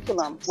this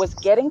curriculum was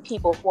getting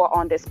people who are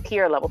on this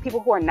peer level, people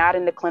who are not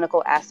in the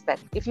clinical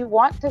aspect. If you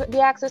want to be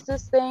access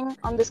this thing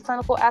on this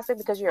clinical aspect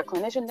because you're a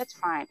clinician, that's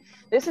fine.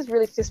 This is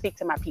really to speak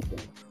to my people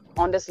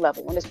on this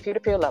level, on this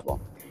peer-to-peer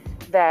level,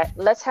 that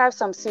let's have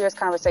some serious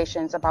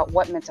conversations about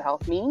what mental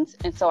health means.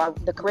 And so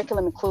the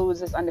curriculum includes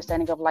this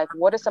understanding of like,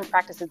 what are some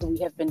practices that we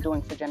have been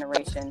doing for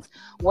generations?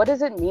 What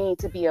does it mean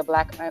to be a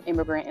Black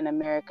immigrant in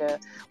America?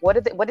 What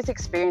is the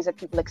experience that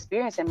people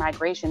experience in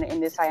migration, in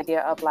this idea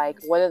of like,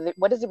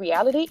 what is the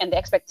reality and the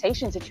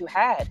expectations that you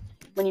had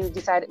when you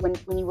decided, when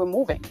you were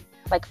moving?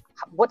 Like,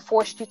 what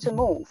forced you to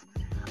move?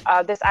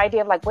 This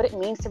idea of like what it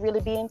means to really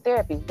be in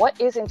therapy.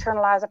 What is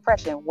internalized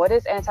oppression? What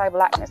is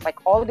anti-Blackness? Like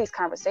all of these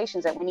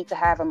conversations that we need to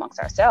have amongst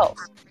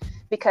ourselves,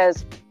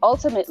 because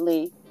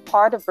ultimately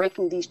part of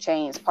breaking these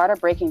chains, part of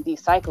breaking these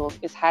cycles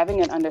is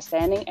having an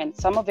understanding. And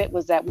some of it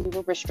was that we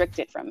were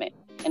restricted from it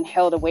and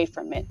held away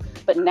from it.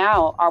 But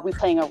now are we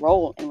playing a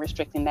role in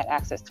restricting that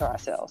access to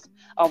ourselves?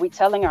 Are we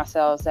telling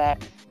ourselves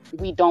that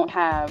we don't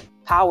have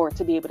power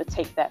to be able to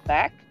take that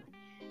back?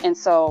 And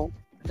so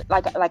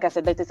like I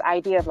said, that this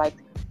idea of like,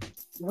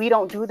 we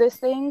don't do these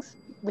things,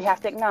 we have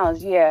to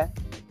acknowledge,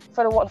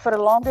 for the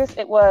longest,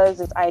 it was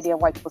this idea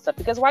of white people stuff,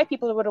 because white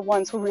people were the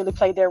ones who really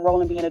played their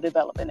role in being a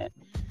development in it.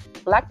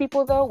 Black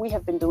people, though, we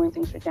have been doing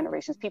things for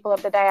generations. People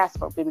of the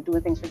diaspora have been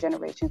doing things for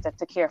generations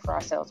to care for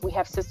ourselves. We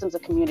have systems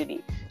of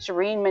community.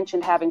 Shireen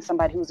mentioned having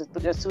somebody who's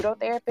a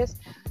pseudo-therapist.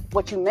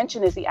 What you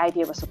mentioned is the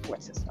idea of a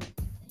support system.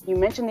 You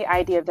mentioned the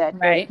idea that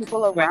there are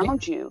people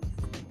around you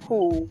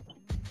who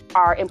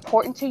are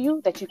important to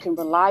you, that you can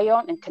rely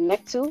on and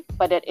connect to,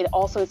 but it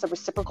also is a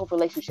reciprocal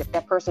relationship.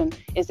 That person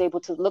is able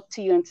to look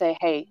to you and say,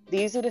 hey,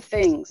 these are the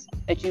things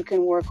that you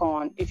can work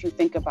on if you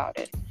think about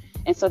it.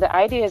 And so the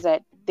idea is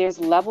that there's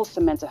levels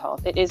to mental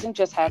health. It isn't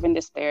just having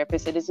this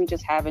therapist. It isn't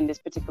just having this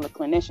particular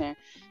clinician.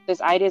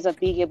 There's ideas of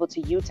being able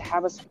to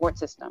have a support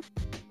system.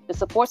 The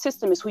support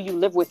system is who you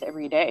live with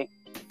every day.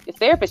 The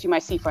therapist you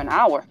might see for an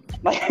hour,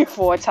 like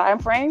for a time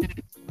frame.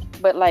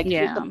 But like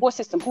the support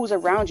system, who's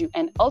around you,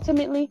 and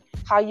ultimately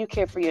how you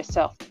care for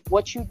yourself.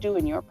 What you do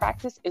in your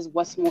practice is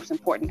what's most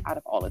important out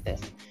of all of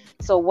this.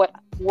 So what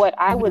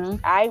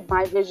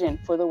my vision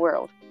for the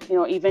world,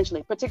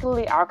 eventually,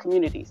 particularly our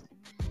communities,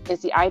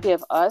 is the idea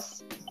of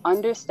us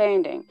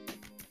understanding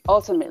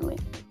ultimately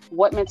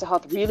what mental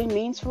health really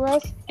means for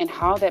us and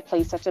how that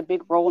plays such a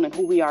big role in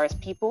who we are as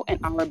people and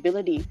our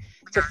ability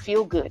to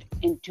feel good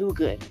and do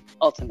good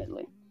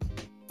ultimately.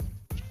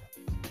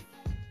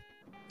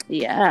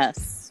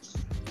 Yes.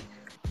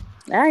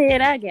 I hear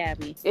that,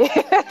 Gabby.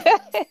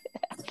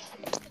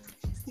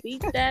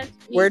 Speak that.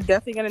 We're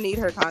definitely gonna need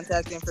her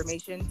contact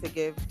information to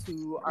give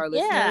to our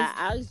listeners. Yeah,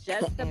 I was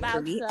just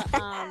about to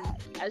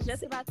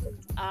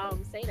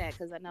say that,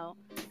 because I know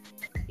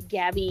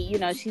Gabby,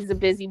 she's a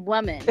busy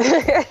woman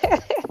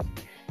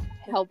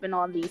helping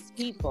all these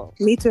people.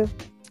 Me too.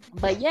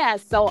 But yeah,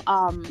 so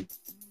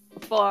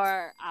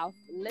for our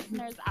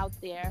listeners out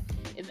there,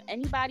 if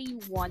anybody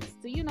wants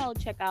to,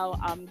 check out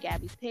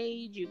Gabby's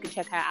page, you can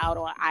check her out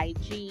on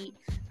IG.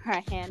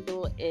 Her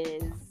handle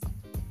is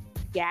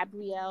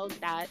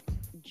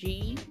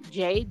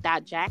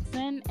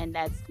Gabrielle.gj.Jackson, and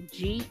that's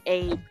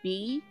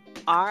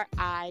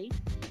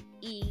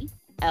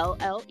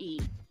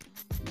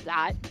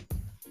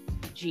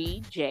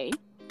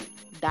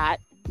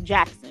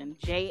GABRIELLE.GJ.Jackson,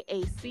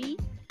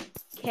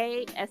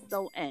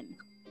 JACKSON.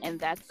 And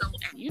that's,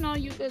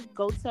 you could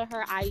go to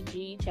her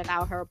IG, check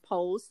out her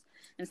posts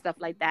and stuff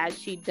like that.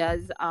 She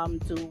does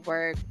do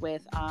work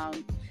with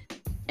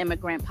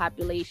immigrant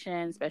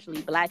population,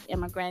 especially Black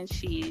immigrants.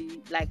 She,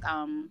 like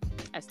I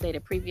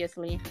stated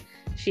previously,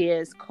 she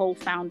is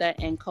co-founder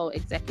and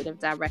co-executive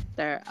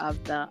director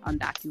of the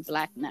Undocu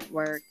Black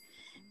Network.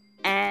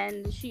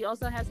 And she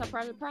also has her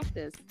private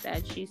practice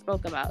that she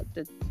spoke about,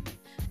 the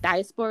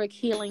Diasporic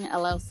Healing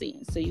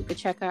LLC. So you could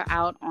check her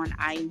out on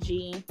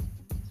IG.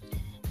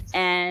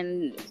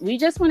 And we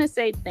just want to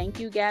say thank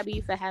you, Gabby,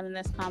 for having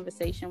this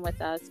conversation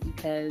with us,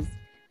 because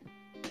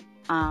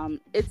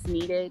it's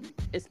needed,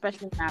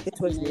 especially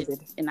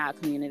in our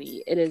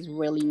community. It is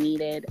really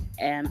needed.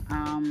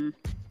 And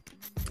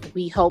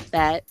we hope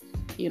that,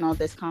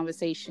 this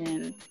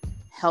conversation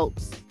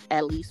helps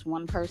at least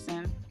one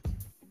person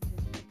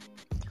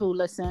who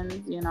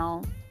listens.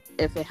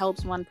 If it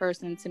helps one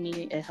person, to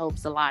me, it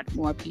helps a lot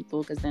more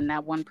people, because then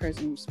that one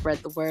person will spread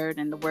the word,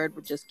 and the word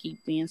will just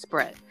keep being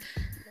spread.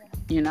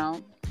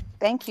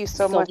 Thank you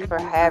so much for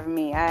having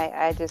me.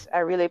 I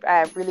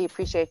really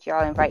appreciate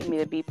y'all inviting me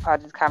to be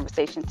part of this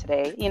conversation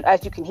today.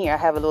 As you can hear, I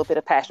have a little bit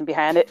of passion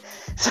behind it.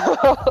 So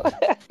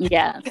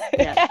yeah.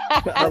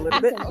 A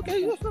little bit.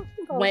 Okay.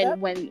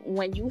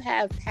 When you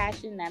have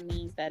passion, that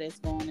means that it's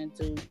going to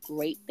do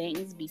great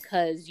things,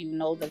 because you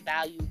know the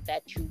value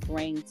that you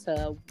bring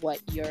to what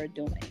you're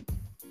doing,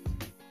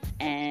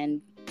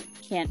 and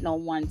can't no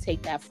one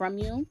take that from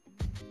you.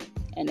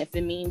 And if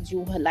it means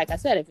you, like I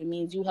said, if it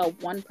means you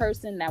help one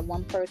person, that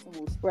one person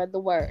will spread the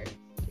word.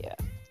 Yeah.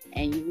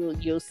 And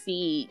you'll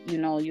see,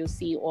 you'll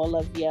see all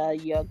of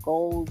your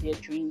goals, your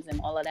dreams,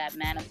 and all of that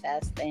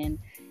manifest. And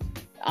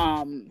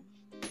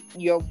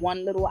your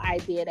one little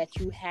idea that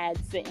you had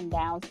sitting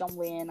down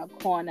somewhere in a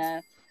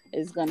corner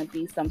is going to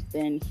be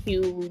something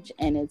huge,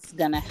 and it's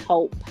going to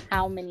help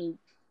how many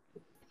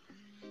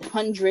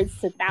hundreds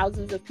to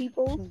thousands of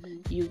people.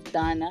 Mm-hmm. You've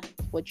done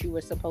what you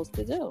were supposed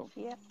to do.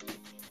 Yeah.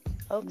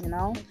 Okay.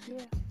 Yeah.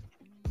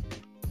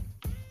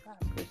 I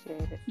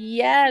appreciate it.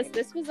 Yes,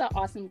 this was an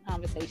awesome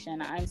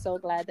conversation. I'm so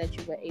glad that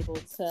you were able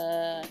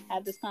to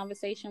have this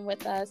conversation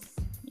with us.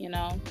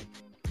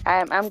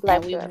 I'm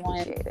glad you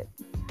appreciate it.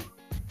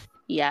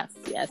 Yes.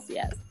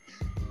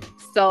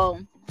 So,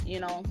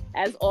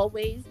 as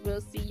always,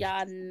 we'll see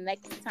y'all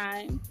next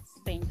time,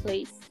 same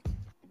place,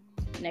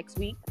 next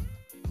week,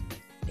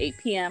 8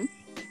 p.m.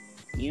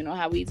 You know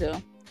how we do.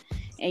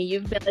 And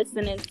you've been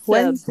listening to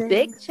Wednesday.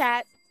 Big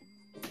Chat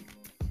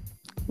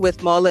with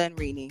Marla and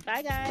Rini.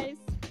 Bye, guys.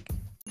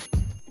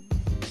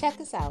 Check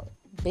us out,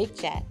 Big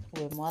Chat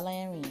with Marla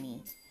and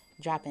Rini,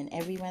 dropping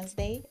every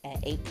Wednesday at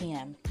 8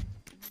 p.m.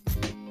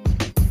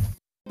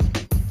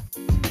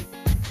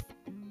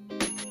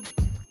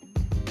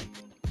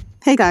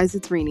 Hey guys,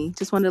 it's Rini.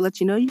 Just wanted to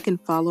let you know you can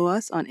follow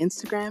us on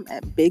Instagram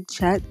at Big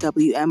Chat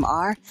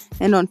WMR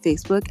and on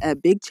Facebook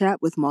at Big Chat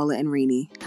with Marla and Rini.